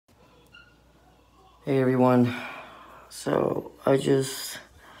Hey everyone. So this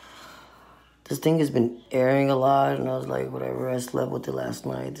thing has been airing a lot, and I was like, whatever. I slept with it last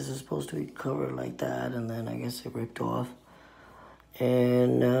night. This is supposed to be covered like that, and then I guess it ripped off.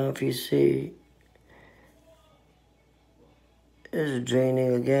 And now, if you see, it's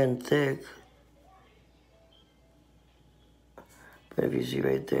draining again, thick. But if you see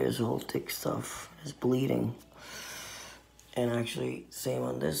right there, it's all thick stuff. It's bleeding. And actually, same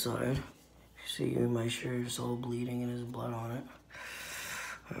on this side. You see, my shirt is all bleeding and there's blood on it.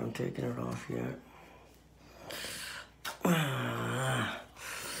 I haven't taken it off yet.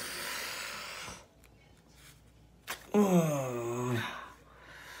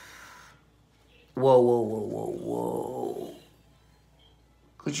 Whoa, whoa, whoa, whoa, whoa.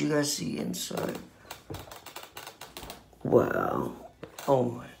 Could you guys see inside? Wow. Oh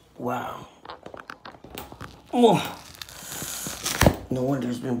my, wow. Oh. No wonder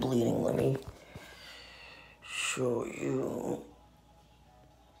it's been bleeding. Let me show you.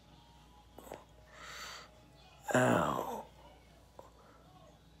 Ow.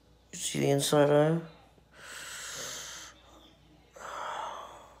 You see the inside eye?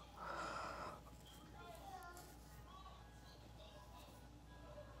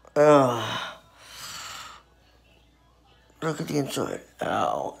 Look at the inside.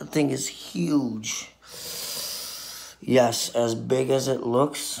 Ow. The thing is huge. Yes, as big as it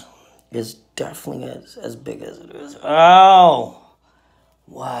looks, it's definitely as big as it is. Ow!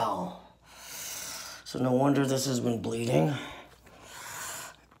 Wow. So no wonder this has been bleeding.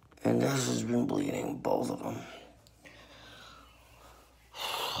 And this has been bleeding, both of them.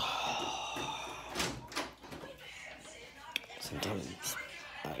 Sometimes,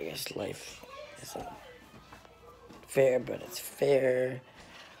 I guess life isn't fair, but it's fair.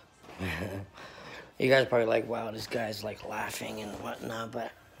 You guys are probably like, wow, this guy's like laughing and whatnot,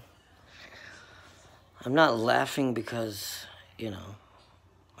 but I'm not laughing because,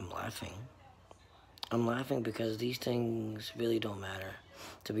 I'm laughing. I'm laughing because these things really don't matter,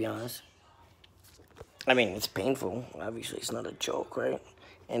 to be honest. I mean, it's painful. Obviously, it's not a joke, right?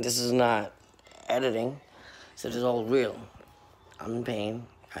 And this is not editing, so this is all real. I'm in pain.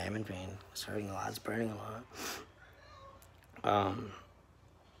 I am in pain. It's hurting a lot. It's burning a lot.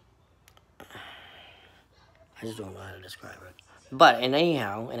 I just don't know how to describe it. But in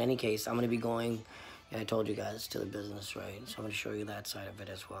any case, I'm going to be going, I told you guys, to the business, right? So I'm going to show you that side of it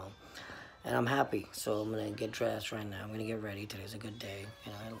as well. And I'm happy, so I'm going to get dressed right now. I'm going to get ready. Today's a good day.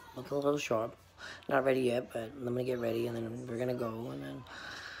 I look a little sharp. Not ready yet, but I'm going to get ready, and then we're going to go, and then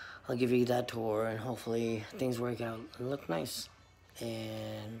I'll give you that tour, and hopefully things work out and look nice.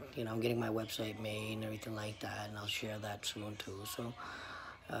 And, I'm getting my website made and everything like that, and I'll share that soon, too. So,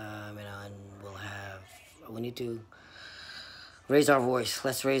 and we need to raise our voice.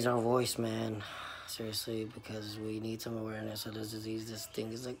 Let's raise our voice, man. Seriously, because we need some awareness of this disease. This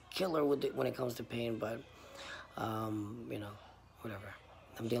thing is a killer when it comes to pain, but, whatever.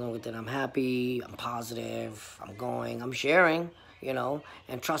 I'm dealing with it. I'm happy. I'm positive. I'm going. I'm sharing,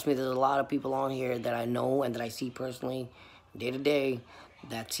 And trust me, there's a lot of people on here that I know and that I see personally day to day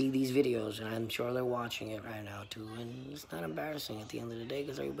that see these videos, and I'm sure they're watching it right now, too. And it's not embarrassing at the end of the day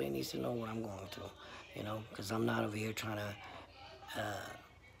because everybody needs to know what I'm going through, because I'm not over here trying to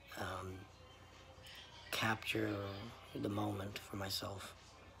capture the moment for myself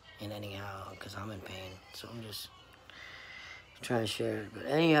in anyhow, because I'm in pain. So I'm just trying to share it. But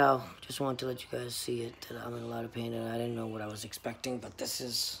anyhow, just wanted to let you guys see it, that I'm in a lot of pain, and I didn't know what I was expecting, but this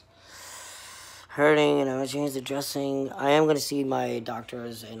is hurting, and I'm going to change the dressing. I am going to see my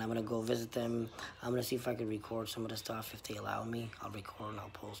doctors, and I'm going to go visit them. I'm going to see if I can record some of the stuff. If they allow me, I'll record and I'll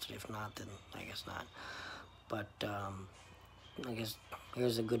post it. If not, then I guess not. But I guess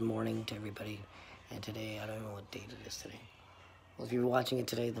here's a good morning to everybody. And today, I don't know what date it is today. Well, if you're watching it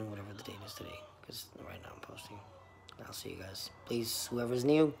today, then whatever the date is today. Because right now I'm posting. I'll see you guys. Please, whoever's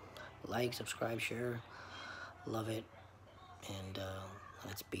new, like, subscribe, share. Love it. And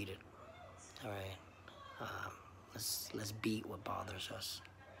let's beat it. All right. Let's beat what bothers us.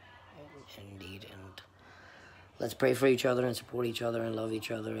 Indeed. And let's pray for each other and support each other and love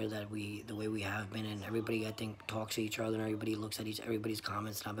each other the way we have been. And everybody, I think, talks to each other, and everybody looks at everybody's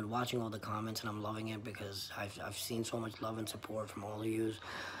comments. And I've been watching all the comments, and I'm loving it because I've seen so much love and support from all of you.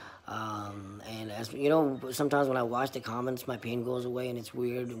 And as you know, sometimes when I watch the comments, my pain goes away, and it's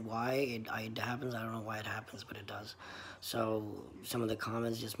weird why it happens. I don't know why it happens, but it does. So some of the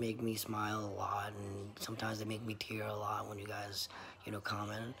comments just make me smile a lot, and sometimes they make me tear a lot when you guys,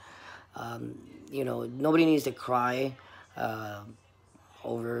 comment. Nobody needs to cry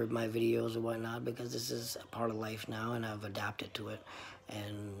over my videos or whatnot, because this is a part of life now, and I've adapted to it.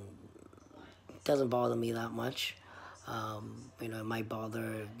 And doesn't bother me that much. You know, it might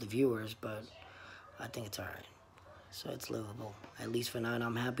bother the viewers, but I think it's all right. So it's livable, at least for now. And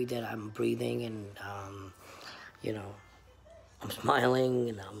I'm happy that I'm breathing and, you know, I'm smiling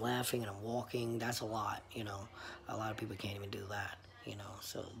and I'm laughing and I'm walking. That's a lot, you know. A lot of people can't even do that, you know.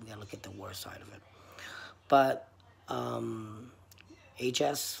 So we gotta look at the worst side of it. But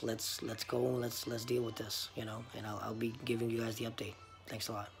HS, let's go. Let's deal with this, you know. And I'll be giving you guys the update. Thanks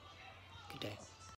a lot. Good day.